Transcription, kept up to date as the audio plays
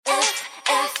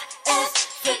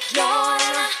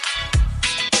Förklararna.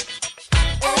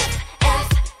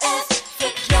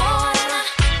 Förklararna.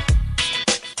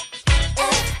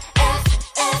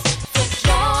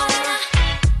 Förklararna.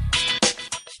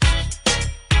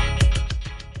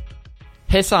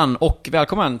 Hejsan och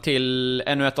välkommen till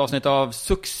ännu ett avsnitt av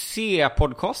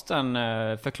succépodcasten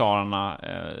Förklararna,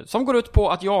 som går ut på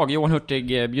att jag, Johan Hurtig,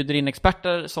 bjuder in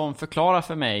experter som förklarar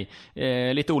för mig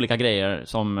lite olika grejer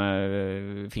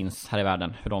som finns här i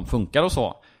världen, hur de funkar och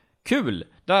så. Kul!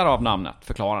 Därav namnet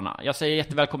Förklararna. Jag säger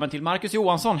jättevälkommen till Marcus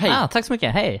Johansson. Hej! Tack så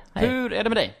mycket, hej. Hur är det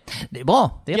med dig? Det är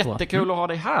bra, det är jättebra. Jättekul att ha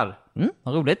dig här.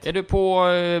 Vad roligt. Är du på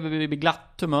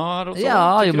glatt humör och så?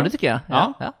 Ja, tycker men du? det tycker jag.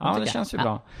 Ja, tycker det jag. känns ju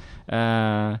bra.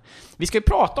 Vi ska ju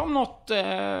prata om något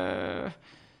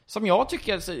som jag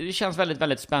tycker det känns väldigt,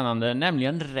 väldigt spännande,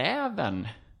 nämligen räven.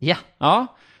 Ja. Ja,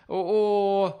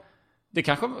 och det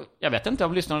kanske, jag vet inte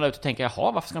om lyssnarna där ute tänker,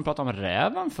 jaha, varför ska man prata om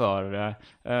räven för?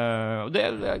 Och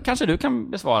det kanske du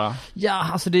kan besvara. Ja,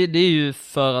 alltså det är ju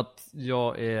för att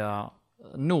jag är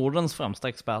Nordens främsta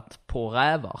expert på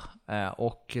rävar.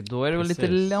 Och då är det väl lite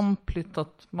lämpligt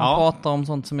att man pratar om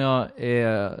sånt som jag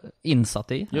är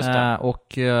insatt i. Just det.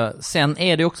 Och sen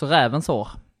är det också rävens år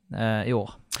i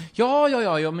år.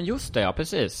 Ja, men just det, ja,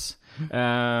 precis.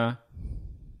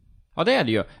 Ja, det är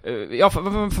det ju. Ja,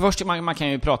 för först, man kan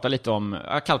ju prata lite om,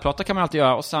 kallprata kan man alltid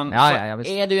göra. Och sen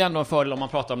är det ju ändå en fördel om man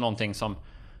pratar om någonting som,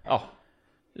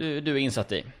 du är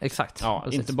insatt i. Exakt. Ja,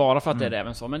 precis. inte bara för att det är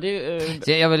även så, men det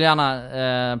Så jag vill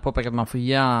gärna påpeka att man får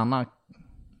gärna,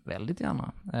 väldigt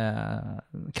gärna,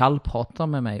 kallprata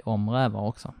med mig om rävar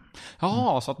också.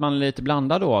 Ja, så att man är lite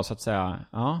blandad då, så att säga.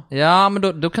 Ja,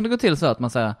 men då kan det gå till så att man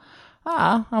säger,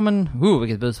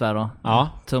 vilket busväder. Ja.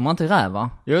 Tur man inte räva.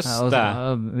 Just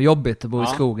det. Jobbigt att bo i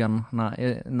skogen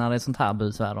när det är sånt här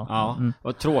busväder. Ja,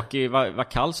 och tråkig, vad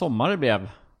kall sommar det blev.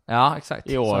 Ja, exakt.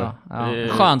 I år.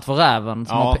 Så, skönt för räven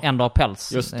som ändå har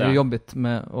päls. Just det. Det är jobbigt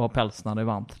med att ha päls när det är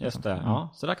varmt. Just det,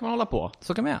 så där kan man hålla på.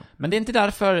 Så kan man göra. Men det är inte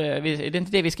därför, det är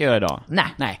inte det vi ska göra idag.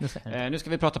 Nej. Nu ska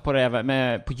vi prata på räven,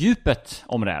 på djupet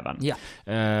om räven.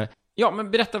 Ja.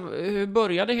 Men berätta, hur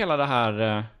började hela det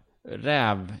här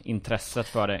rävintresset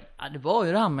för dig? Ja, det var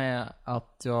ju det här med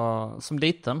att jag som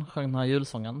liten sjöng den här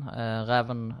julsången,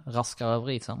 räven raskar över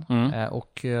isen.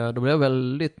 Och då blev jag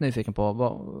väldigt nyfiken på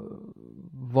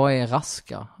vad är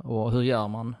raska och hur gör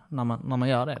man när man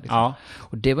gör det liksom. Ja.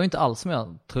 Och det var ju inte alls som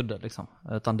jag trodde liksom,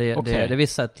 utan det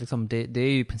visste att liksom, det är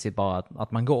ju i princip bara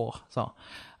att man går så.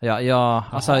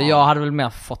 Jag hade väl mer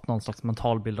fått någon slags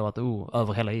mental bild av att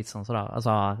över hela isen sådär.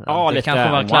 Alltså, det lite,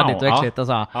 kanske var kladdigt och äckligt.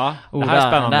 Det här är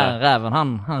spännande. Där räven,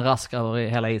 han raskar över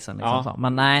hela isen liksom, så.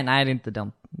 Men nej, det är inte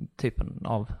den typen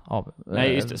av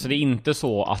nej, just det. Så det är inte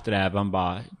så att räven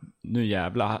bara, nu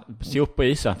jävla, se upp på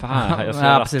isen för här jag ska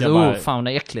ja, raska precis. bara. Fan,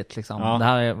 det är äckligt liksom. Det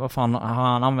här är, vad fan, har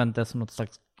han använt det som något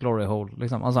slags glory hole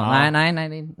liksom. Alltså, nej, det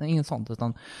är inget sånt,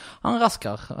 utan han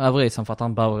raskar över isen för att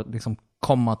han behöver liksom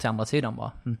komma till andra sidan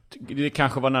bara. Det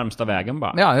kanske var närmsta vägen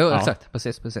bara. Ja, exakt.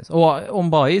 Precis. Och om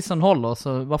bara isen håller,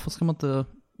 så varför ska man inte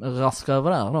raska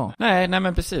över där då? Nej,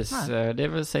 men precis. Nej. Det är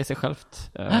väl säga sig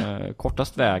självt.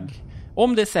 Kortast väg.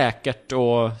 Om det är säkert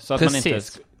och så att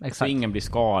precis. Man inte så ingen blir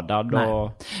skadad.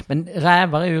 Och... Men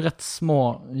rävar är ju rätt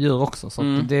små djur också, så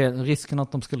att det är risken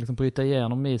att de ska liksom bryta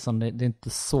igenom isen, det är inte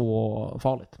så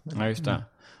farligt. Ja, just det.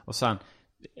 Och sen,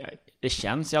 det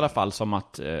känns i alla fall som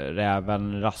att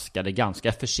räven raskade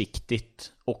ganska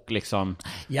försiktigt och liksom...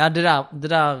 Ja, det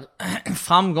där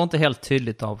framgår inte helt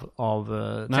tydligt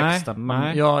av texten.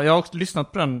 Men jag har också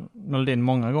lyssnat på den melodin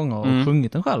många gånger och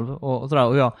sjungit den själv och sådär.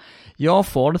 Och jag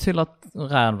får det till att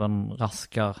räven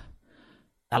raskar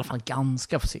i alla fall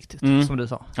ganska försiktigt, som du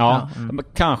sa. Ja.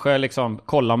 Kanske liksom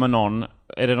kolla med någon.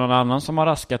 Är det någon annan som har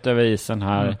raskat över isen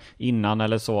här innan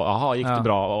eller så? Jaha, gick det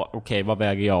bra? Okej, vad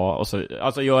väger jag? Och så,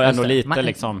 alltså jag är ändå lite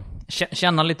liksom...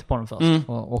 Känna lite på den först.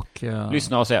 Och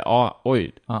lyssna och säga,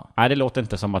 nej, det låter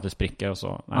inte som att det spricker och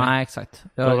så. Nej, exakt.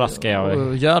 Då raskar jag.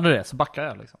 Och gör det så backar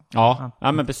jag liksom. Ja,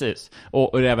 men precis.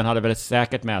 Och även hade väl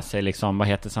säkert med sig liksom, vad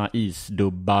heter såna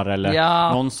isdubbar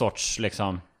eller någon sorts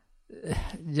liksom...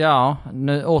 Ja,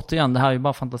 nu återigen, det här är ju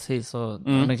bara fantasi, så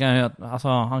det kan ju, alltså,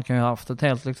 han kan ju ha haft ett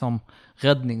helt liksom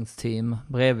räddningsteam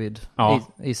bredvid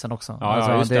isen också.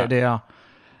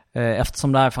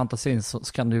 Eftersom det här är fantasin så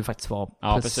kan det ju faktiskt vara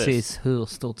precis hur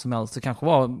stort som helst. Det kanske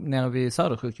var nere vid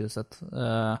Södersjukhuset.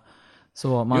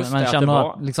 Så man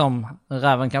känner att liksom,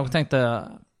 räven kanske tänkte,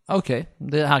 okej,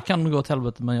 det här kan gå åt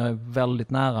helvete, men jag är väldigt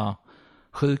nära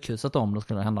sjukhuset om det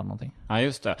skulle hända någonting. Ja,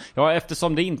 just det. Ja,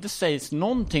 eftersom det inte sägs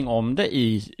någonting om det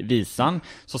i visan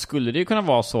så skulle det ju kunna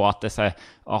vara så att det säger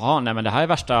nej men det här är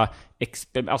värsta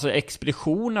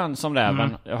expeditionen som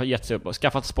räven har gett sig upp och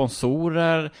skaffat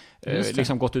sponsorer,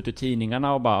 liksom gått ut i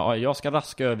tidningarna och bara jag ska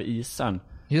raska över isen.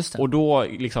 Just det. Och då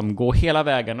liksom gå hela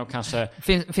vägen och kanske...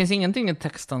 Finns ingenting i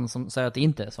texten som säger att det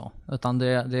inte är så. Utan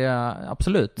det är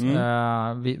absolut.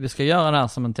 Vi ska göra det här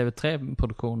som en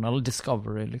TV3-produktion eller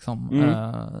Discovery liksom.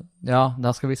 Ja, det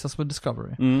här ska visas på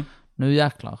Discovery. Nu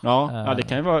jäklar. Ja, det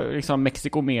kan ju vara liksom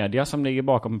Mexico Media som ligger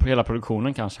bakom på hela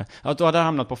produktionen kanske. Att du hade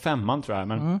hamnat på 5 tror jag,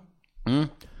 men...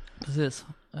 Precis.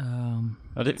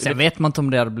 Sen vet man inte om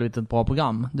det hade blivit ett bra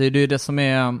program. Det är ju det som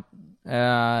är...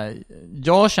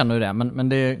 jag känner ju det, men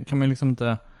det kan man liksom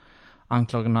inte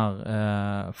anklaga den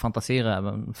här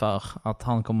fantasiräven för att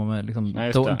han kommer med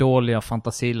liksom dåliga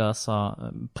fantasilösa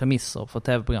premisser för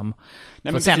tv-program.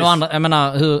 För sen och andra, jag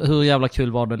menar, hur jävla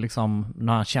kul var det liksom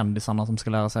när kändisarna som ska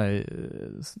lära sig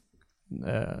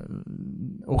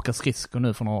åka skridskor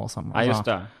nu för några år sedan. Ja, just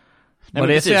det. Nej,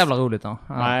 det är så jävla roligt då.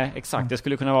 Ja. Nej, exakt. Det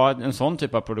skulle kunna vara en sån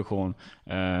typ av produktion.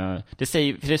 Det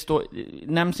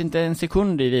nämns inte en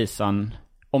sekund i visan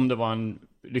om det var en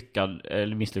lyckad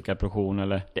eller misslyckad produktion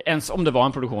eller ens om det var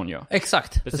en produktion, ja.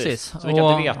 Exakt, precis. Så vi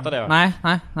kan inte veta det. Nej,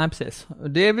 precis.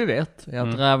 Det vi vet är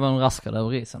att räven raskade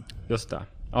över isen. Just det.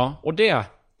 Ja, och det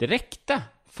räckte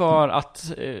för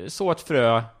att så ett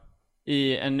frö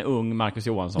i en ung Marcus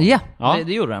Johansson. Ja.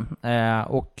 Det gjorde det.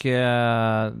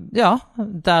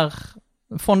 Där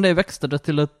från det växte det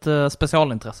till ett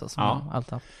specialintresse som allt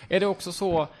haft. Är det också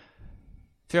så,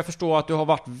 för jag förstår att du har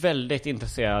varit väldigt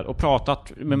intresserad och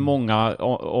pratat med många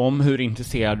om hur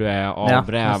intresserad du är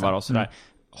av rävar och sådär.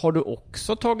 Har du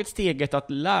också tagit steget att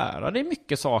lära dig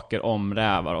mycket saker om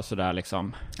rävar och sådär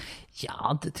liksom?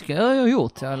 Ja, det tycker jag har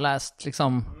gjort. Jag har läst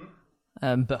liksom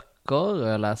böcker.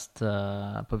 Jag har läst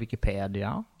på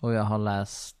Wikipedia och jag har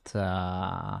läst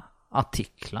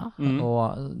artiklar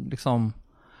och liksom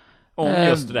om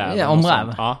just räv. Ja, om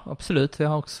räv. Ja. Absolut. Vi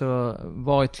har också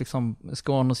varit liksom i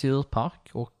Skånes djurpark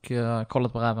och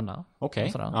kollat på räven där.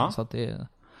 Okej. Ja. Så att det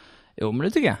men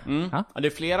det tycker jag. Ja, det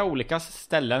är flera olika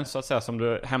ställen så att säga som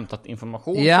du hämtat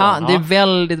information från. Ja, det är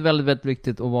väldigt, väldigt, väldigt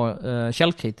viktigt att vara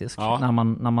källkritisk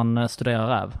när man studerar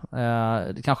räv.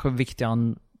 Det är kanske viktigare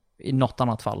än i något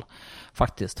annat fall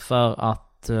faktiskt, för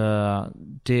att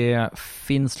det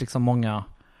finns liksom många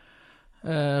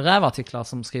rävartiklar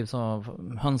som skrivs av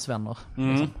hönsvänner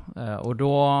liksom. Och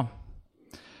då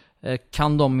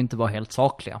kan de inte vara helt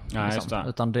sakliga liksom.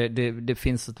 Utan det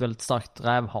finns ett väldigt starkt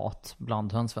rävhat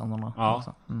bland hönsvännerna.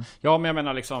 Ja, men jag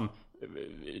menar liksom,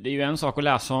 det är ju en sak att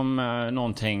läsa om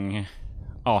någonting.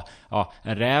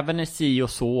 Räven är si och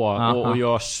så och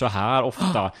gör så här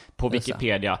ofta på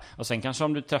Wikipedia. Och sen kanske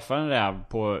om du träffar en räv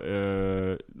på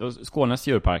Skånes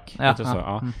djurpark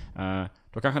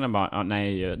då kanske den bara,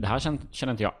 nej, det här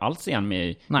känner inte jag alls igen mig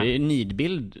i. Nej. Det är en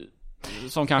nidbild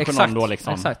som kanske någon då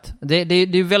liksom. Exakt. Det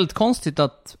är väldigt konstigt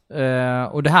att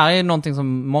och det här är någonting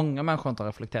som många människor inte har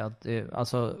reflekterat,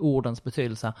 alltså ordens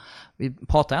betydelse. Vi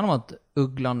pratar gärna om att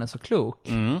ugglan är så klok,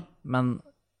 men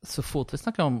så fort vi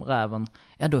snackar om räven,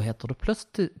 då heter det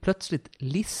plötsligt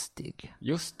listig.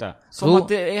 Just det. Som att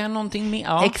det är någonting mer.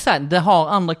 Ja. Exakt, det har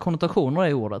andra konnotationer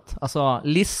i ordet. Alltså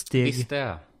listig. Visst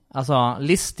det. Alltså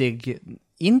listig,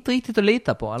 inte riktigt att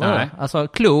lita på, eller? Nej. Alltså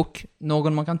klok,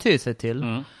 någon man kan ty sig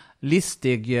till.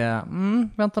 Listig,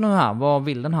 vänta nu här, vad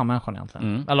vill den här människan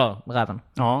egentligen? Eller räven.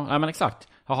 Ja, men exakt.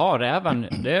 Jaha, räven,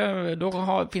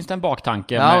 finns det en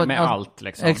baktanke med allt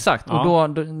liksom. Exakt, och då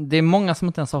det är många som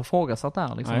inte ens har frågat det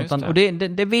här liksom. Och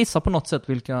det visar på något sätt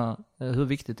hur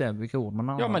viktigt det är, vilka ord man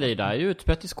använder. Ja, men det är ju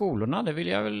utbrett i skolorna, det vill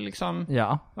jag väl liksom.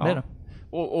 Ja, det är det.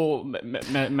 Och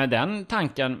med den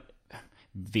tanken,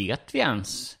 vet vi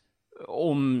ens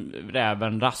om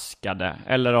räven raskade,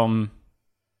 eller om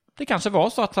det kanske var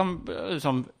så att han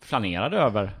som planerade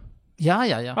över.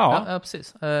 Ja,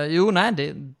 precis.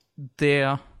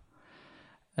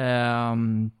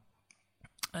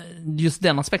 Just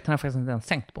den aspekten har jag faktiskt inte ens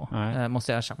tänkt på,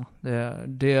 måste jag erkänna.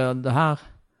 Det här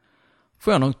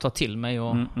får jag nog ta till mig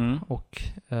och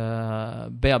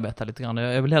bearbeta lite grann.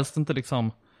 Jag vill helst inte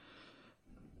liksom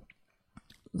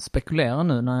spekulera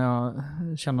nu när jag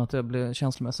känner att jag blir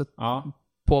känslomässigt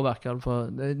påverkad,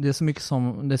 för det är så mycket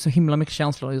det är så himla mycket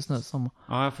känslor just nu som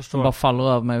bara faller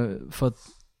över mig för att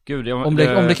om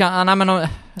det kan,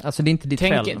 alltså det är inte ditt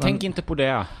fel. Tänk inte på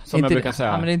det, som jag brukar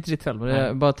säga. Ja, men det är inte ditt fel.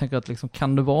 Jag bara tänker att liksom,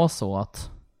 kan det vara så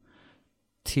att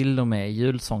till och med i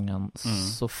julsången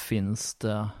så finns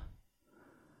det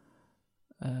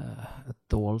ett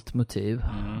dolt motiv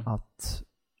att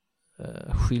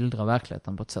skildra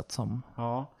verkligheten på ett sätt som...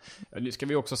 Ja, nu ska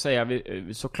vi också säga,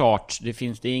 såklart, det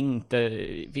finns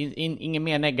inget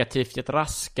mer negativt i att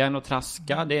raska än att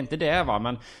traska. Det är inte det, va?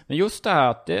 Men just det här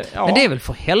att Men det är väl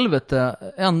för helvete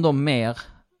ändå mer...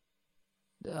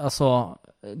 Alltså,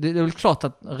 det är väl klart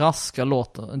att raska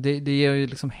låter, det ger ju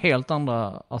liksom helt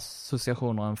andra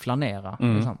associationer än flanera.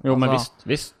 Liksom. Jo, men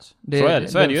visst. Så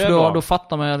är det ju. Då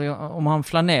fattar man, om han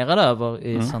flanerade över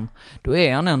isen, då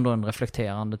är han ändå en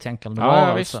reflekterande, tänkande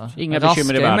varelse. Ja, visst. Inga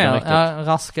bekymmer i världen riktigt.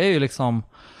 Raska är ju liksom,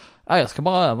 jag ska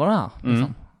bara över det här.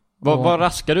 Liksom. Vad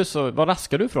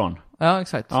raskar du från? Ja,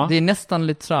 exakt. Ja. Det är nästan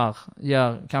lite sådär,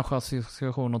 ger kanske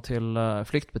associationer till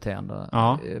flyktbeteende.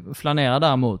 Ja. Flanera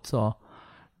däremot så...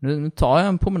 Nu tar jag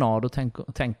en promenad och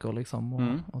tänker liksom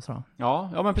och sådär.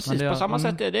 Ja, men precis. På samma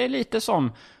sätt är det lite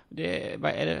som...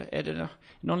 Är det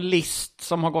någon list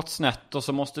som har gått snett och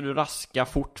så måste du raska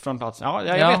fort från platsen?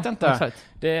 Ja, jag vet inte. Exakt.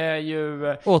 Det är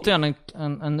ju... Återigen,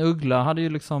 en uggla hade ju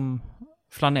liksom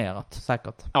flanerat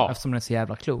säkert. Ja. Eftersom den är så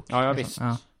jävla klok. Ja, visst.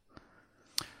 Ja.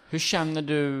 Hur känner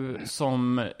du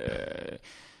som...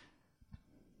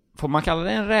 får man kalla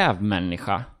det en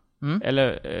rävmänniska?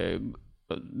 Eller...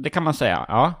 det kan man säga,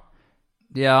 ja.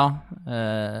 Ja,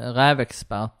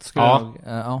 rävexpert skulle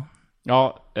jag...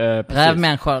 Ja, precis.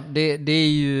 Rävmänniska, det är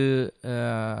ju...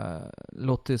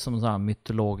 låter ju som en sån här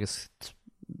mytologiskt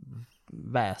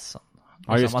väsen.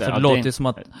 Ja, just det. Alltså, det låter ju som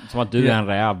att du är en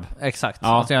räv. Exakt,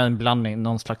 att jag är en blandning,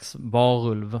 någon slags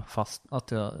varulv, fast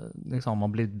att jag liksom har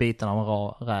blivit biten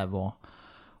av en räv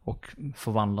och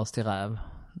förvandlas till räv.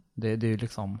 Det är ju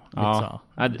liksom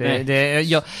lite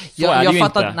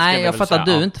jag fattar att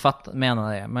du inte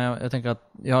menar det, men jag tänker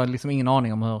att jag har liksom ingen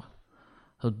aning om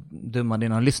hur dumma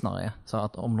dina lyssnare är, så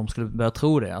att om de skulle börja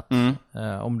tro det att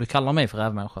om du kallar mig för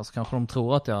rävmänniska så kanske de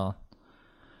tror att jag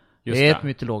det är ett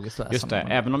mytologiskt väsen. Just det,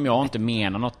 även om jag inte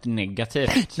menar något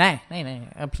negativt. Nej,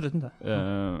 absolut inte.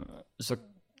 Så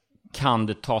kan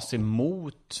det tas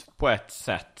emot på ett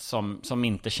sätt som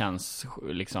inte känns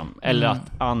liksom, eller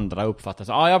att andra uppfattar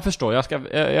så. Ja, jag förstår.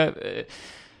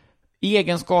 I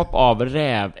egenskap av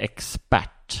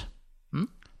rävexpert.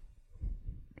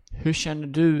 Hur känner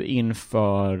du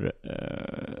inför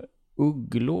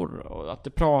ugglor, och att det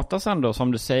pratas ändå,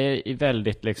 som du säger, i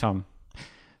väldigt liksom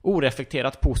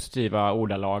oreflekterat positiva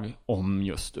ordalag om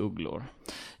just ugglor?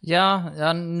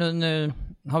 Ja, nu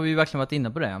har vi ju verkligen varit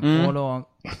inne på det. Och då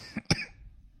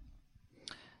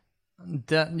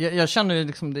jag känner ju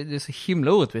liksom det är så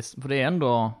himla orättvist, för det är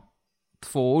ändå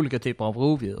två olika typer av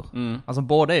rovdjur. Alltså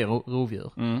båda är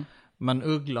rovdjur. Men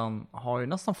ugglan har ju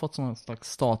nästan fått sån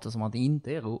slags status som att det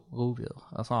inte är rovdjur.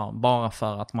 Alltså bara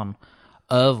för att man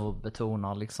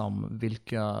överbetonar liksom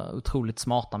vilka otroligt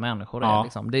smarta människor det är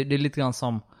liksom. Det är lite grann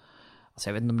som, alltså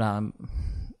jag vet inte om det här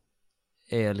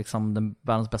är liksom den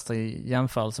världens bästa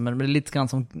jämförelse, men det är lite grann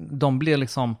som de blir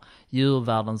liksom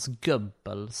djurvärldens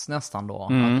Goebbels nästan då.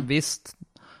 Att visst,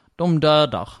 de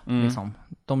dödar liksom.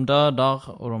 De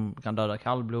dödar, och de kan döda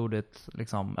kallblodigt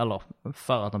liksom, eller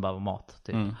för att de behöver mat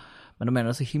typ. Men de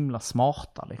är så himla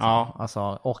smarta liksom.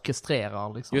 Alltså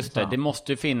orkestrerar liksom. Just det, det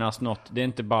måste finnas något. Det är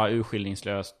inte bara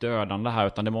urskillningslöst dödande här,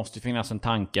 utan det måste finnas en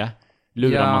tanke.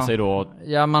 Lurar man sig då?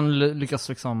 Ja, man lyckas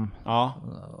liksom... Ja.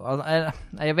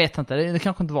 Jag vet inte, det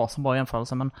kanske inte var så bra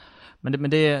jämförelse, men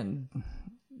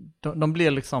de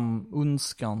blir liksom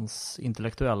ondskans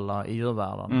intellektuella i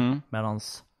djurvärlden.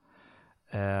 Medans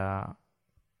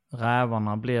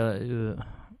rävarna blir ju...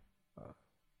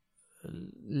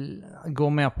 går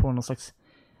mer på någon slags...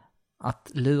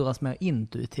 att luras mer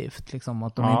intuitivt, liksom,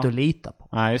 att de inte litar på.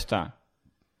 Ja, just det.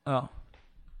 Ja.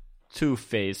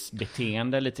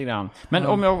 Two-face-beteende lite grann. Men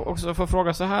om jag också får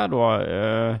fråga så här då,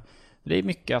 det är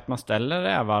mycket att man ställer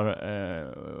rävar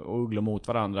och ugglor mot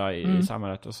varandra i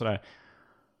samhället och sådär.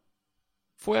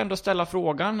 Får jag ändå ställa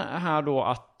frågan här då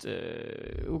att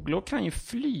ugglor kan ju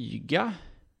flyga,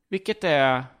 vilket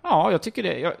är, jag tycker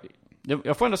det,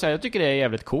 jag får ändå säga, jag tycker det är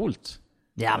jävligt coolt.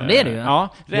 Ja, men det är det ju. Ja,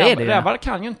 rävar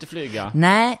kan ju inte flyga.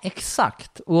 Nej,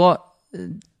 exakt. Och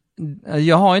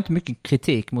jag har inte mycket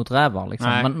kritik mot rävar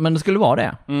liksom, men det skulle vara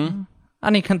det. Ja,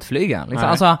 ni kan inte flyga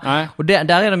liksom. Nej. Och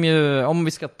där är de ju, om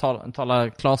vi ska tala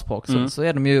klarspråk, så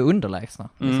är de ju underlägsna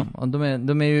liksom. Och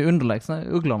de är ju underlägsna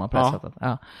ugglorna på det sättet.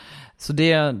 Ja. Så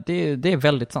det är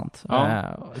väldigt sant.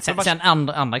 Sen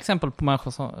andra exempel på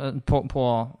människor som,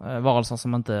 på varelser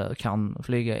som inte kan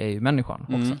flyga är ju människan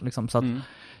också liksom. Så att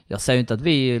jag säger inte att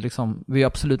vi är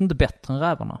absolut inte bättre än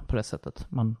rävarna på det sättet,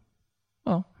 men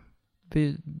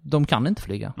de kan inte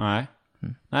flyga. Nej,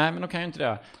 men de kan ju inte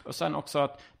det. Och sen också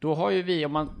att då har ju vi,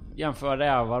 om man jämför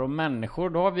rävar och människor,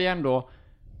 då har vi ändå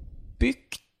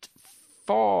byggt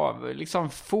liksom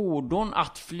fordon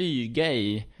att flyga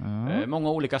i. Många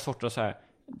olika sorter och så här.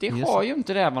 Det har ju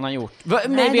inte rävarna gjort.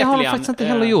 Nej, det har de faktiskt inte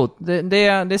heller gjort. Det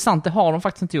är sant, det har de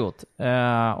faktiskt inte gjort.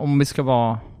 Om vi ska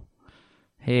vara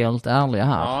helt ärliga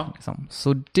här. Ja. Liksom.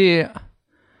 Så det...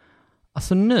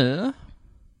 Alltså nu,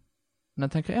 när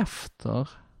jag tänker efter,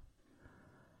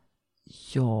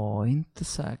 jag är inte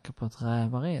säker på att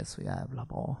rävar är så jävla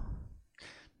bra.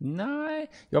 Nej,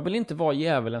 jag vill inte vara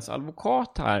djävulens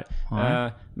advokat här.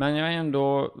 Men jag har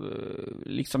ändå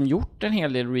liksom gjort en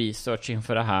hel del research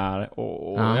inför det här.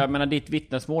 Och jag menar ditt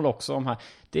vittnesmål också om här.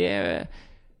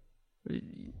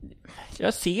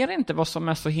 Jag ser inte vad som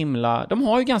är så himla... De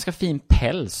har ju ganska fin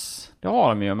päls. Det har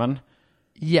de ju, men...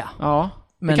 Ja.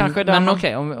 Men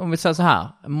okej, om vi säger så här.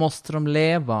 Måste de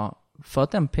leva för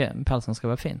att den pälsen ska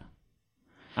vara fin?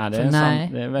 Ja, det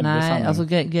är väldigt sant. Alltså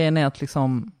grejen är att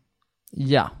liksom...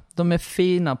 Ja, de är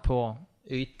fina på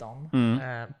ytan.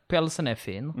 Pälsen är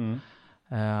fin.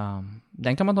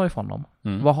 Den kan man ta ifrån dem.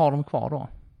 Vad har de kvar då?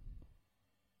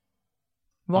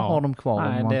 Vad har de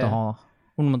kvar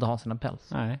om de inte har sina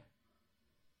päls?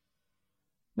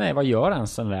 Nej, vad gör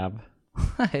ens en räv?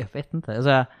 Jag vet inte.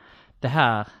 Alltså, det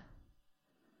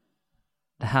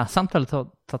här samtalet har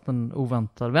tagit en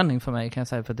oväntad vändning för mig, kan jag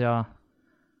säga, för att det är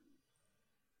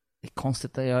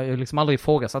konstigt, jag har liksom aldrig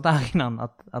ifrågasatt det här innan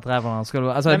att rävarna skulle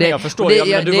vara... Alltså, nej, men jag förstår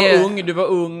det, du var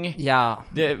ung. Ja.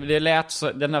 Det lät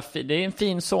så, det är en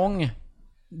fin sång.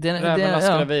 Rävarna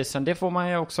skulle visa, det får man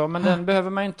ju också, men den behöver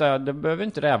man inte, det behöver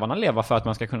inte rävarna leva för att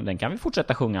man ska kunna, den kan vi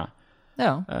fortsätta sjunga.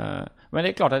 Ja. Men det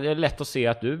är klart att det är lätt att se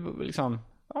att du liksom,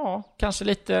 kanske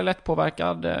lite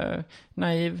lättpåverkad,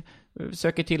 naiv,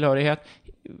 söker tillhörighet.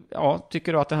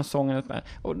 Tycker du att den här sången är...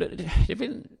 Och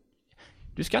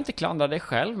du ska inte klandra dig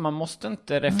själv. Man måste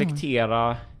inte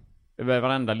reflektera över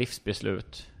varenda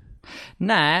livsbeslut.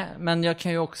 Nej, men jag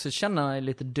kan ju också känna mig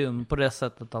lite dum på det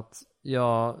sättet att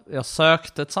jag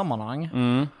sökte ett sammanhang.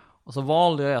 Och så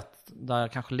valde jag ett där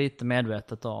jag kanske lite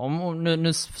medvetet då,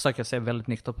 nu försöker jag se väldigt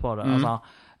nyktert på det. Alltså,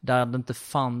 där det inte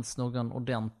fanns någon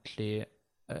ordentlig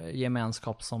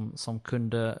gemenskap som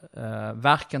kunde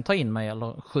varken ta in mig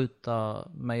eller skjuta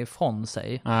mig ifrån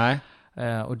sig. Nej.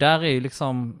 Och där är ju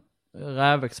liksom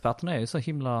rävexperterna är ju så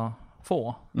himla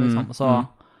få. Liksom.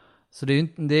 Så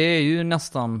det är ju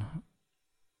nästan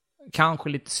kanske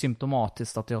lite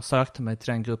symptomatiskt att jag sökte mig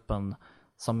till den gruppen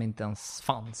som inte ens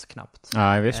fanns knappt.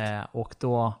 Nej, visst. Och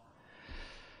då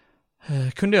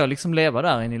kunde jag liksom leva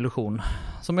där i en illusion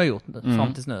som jag gjort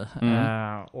fram tills nu.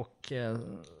 Och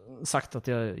sagt att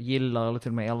jag gillar eller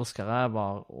till och med älskar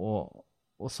rävar,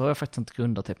 och så har jag faktiskt inte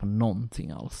grundat det på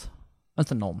någonting alls.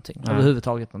 Inte någonting,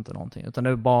 överhuvudtaget inte någonting, utan det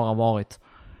har bara varit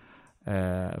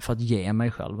för att ge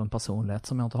mig själv en personlighet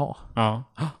som jag inte har. Ja.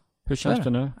 Hur känns det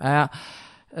nu?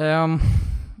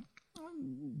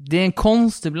 Det är en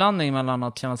konstig blandning mellan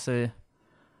att känna sig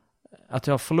att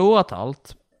jag har förlorat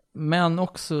allt, men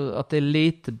också att det är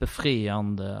lite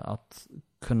befriande att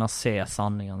kunna se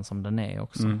sanningen som den är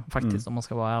också. Faktiskt, om man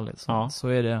ska vara ärlig. Så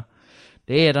är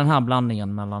det är den här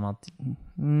blandningen mellan att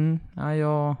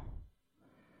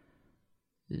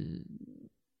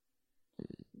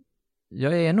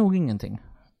jag är nog ingenting,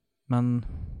 men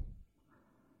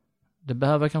det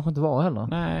behöver kanske inte vara heller.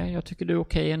 Nej, jag tycker du är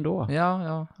okej ändå.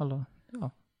 Ja.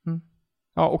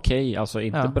 Ja, okej, alltså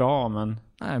inte bra, men...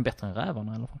 Nej, bättre än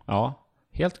rävarna i alla fall. Ja,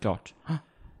 helt klart.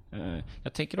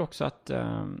 Jag tänker också att det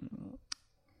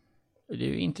är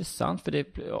ju intressant,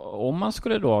 för om man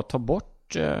skulle då ta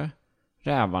bort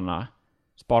rävarna,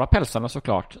 spara pälsarna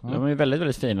såklart, de är ju väldigt,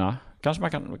 väldigt fina. Kanske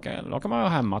de kan man ha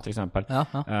hemma till exempel.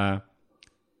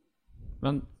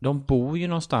 Men de bor ju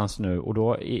någonstans nu, och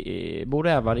då bor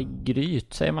rävar i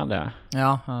gryt, säger man det?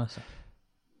 Ja.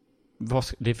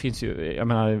 Det finns ju, jag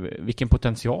menar, vilken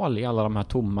potential i alla de här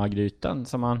tomma gryten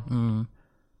som man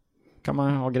kan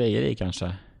man ha grejer i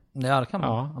kanske. Ja, det kan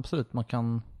man. Absolut, man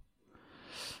kan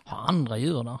ha andra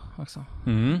djur där också.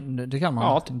 Det kan man.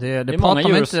 Ja, det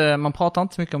pratar man pratar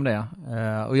inte så mycket om det.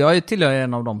 Och jag är tillhör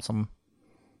en av dem som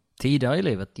tidigare i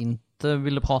livet inte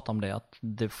ville prata om det, att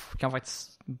det kan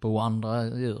faktiskt bo andra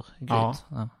djur i gryt.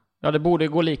 Ja, det borde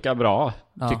gå lika bra,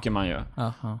 tycker man ju.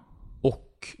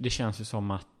 Och det känns ju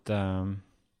som att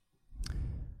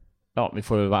vi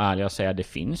får väl vara ärliga och säga, det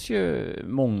finns ju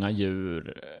många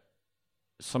djur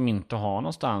som inte har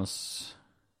någonstans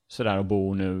sådär att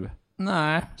bo nu.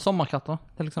 Nej, sommarkatter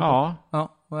till exempel.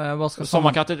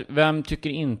 Sommarkatter, vem tycker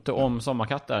inte om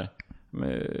sommarkatter?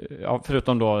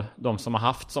 Förutom då de som har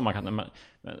haft sommarkatter,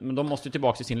 men de måste ju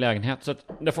tillbaka till sin lägenhet, så att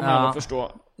det får man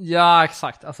förstå. Ja,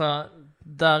 exakt. Alltså,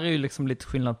 där är ju liksom lite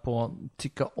skillnad på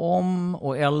tycka om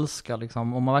och älska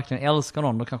liksom. Om man verkligen älskar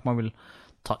någon, då kanske man vill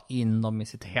tar in dem i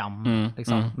sitt hem.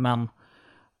 Liksom. Men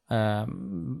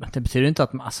det betyder inte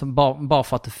att alltså, bara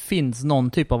för att det finns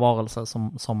någon typ av varelse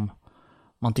som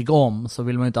man tycker om, så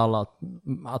vill man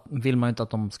ju inte att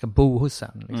de ska bo hos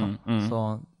en. Liksom.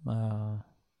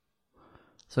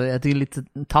 Så det är lite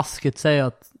taskigt att säga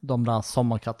att de där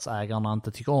sommarkattsägarna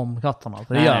inte tycker om katterna.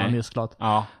 För det gör de ju såklart.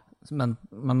 Ja. Men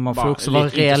man får också vara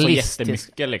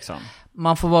realistisk. Liksom.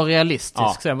 Man får vara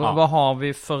realistisk. Vad har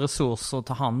vi för resurser att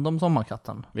ta hand om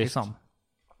sommarkatten? Liksom.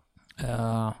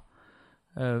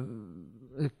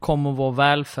 Kommer vår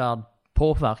välfärd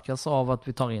påverkas av att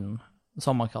vi tar in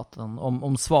sommarkatten?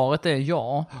 Om svaret är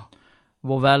ja,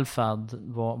 vår välfärd,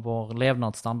 vår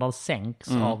levnadsstandard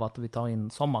sänks av att vi tar in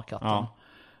sommarkatten.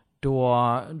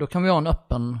 Då kan vi ha en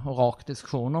öppen och rak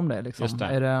diskussion om det. Liksom.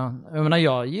 Jag menar,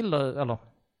 jag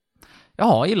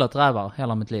har gillat rävar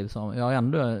hela mitt liv. Så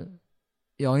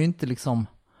jag har ju inte liksom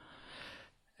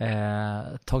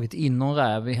tagit in någon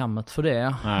räv i hemmet för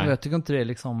det. Jag tycker inte det är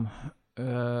liksom,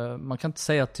 man kan inte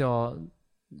säga att jag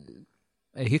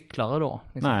är hycklare då.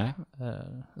 Liksom. Nej.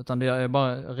 Utan jag är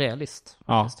bara realist.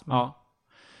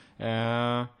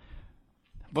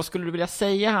 Vad skulle du vilja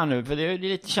säga här nu? För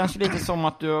det känns ju lite som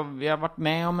att vi har varit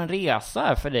med om en resa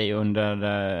här för dig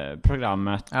under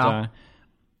programmet. Ja.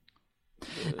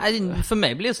 För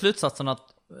mig blir slutsatsen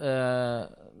att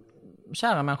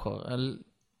kära människor,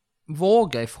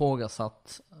 våga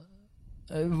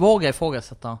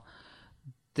ifrågasätta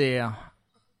det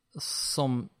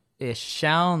som är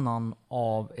kärnan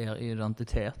av er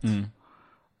identitet.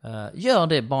 Gör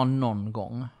det bara någon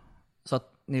gång, så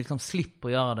att ni liksom slipper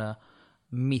göra det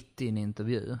mitt i en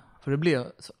intervju. För det blir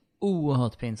så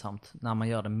oerhört pinsamt när man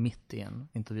gör det mitt i en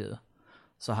intervju.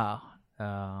 Så här.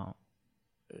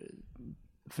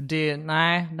 För det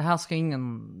här ska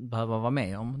ingen behöva vara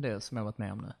med om, det som jag varit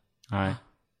med om nu.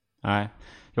 Nej.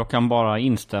 Jag kan bara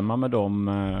instämma med de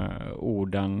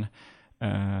orden.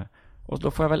 Och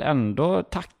då får jag väl ändå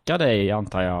tacka dig,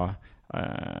 antar jag.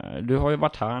 Du har ju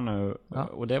varit här nu,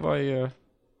 och det var ju...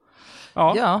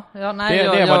 Jag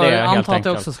antar att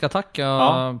jag också ska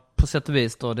tacka på sätt och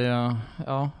vis då. Det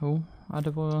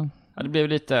var... det blev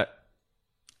lite...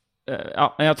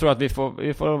 men jag tror att vi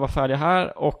får vara färdiga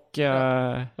här. Och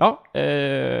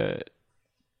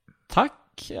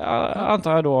tack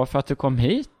antar jag då för att du kom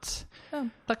hit.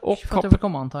 Tack och för att jag fick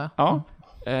komma, antar jag.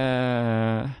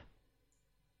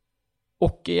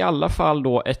 Och i alla fall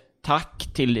då ett tack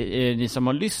till ni som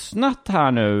har lyssnat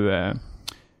här nu.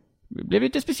 Det blev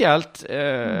lite speciellt,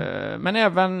 men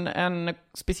även en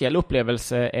speciell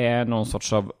upplevelse är någon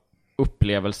sorts av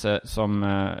upplevelse som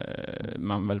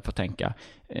man väl får tänka.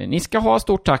 Ni ska ha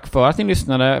stort tack för att ni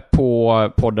lyssnade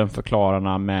på podden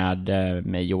Förklararna med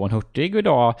mig, Johan Hurtig. Och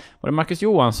idag var det Marcus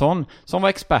Johansson som var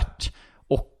expert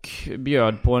och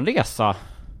bjöd på en resa.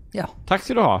 Ja. Tack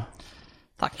ska du ha.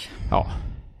 Tack. Ja,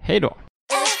 hej då.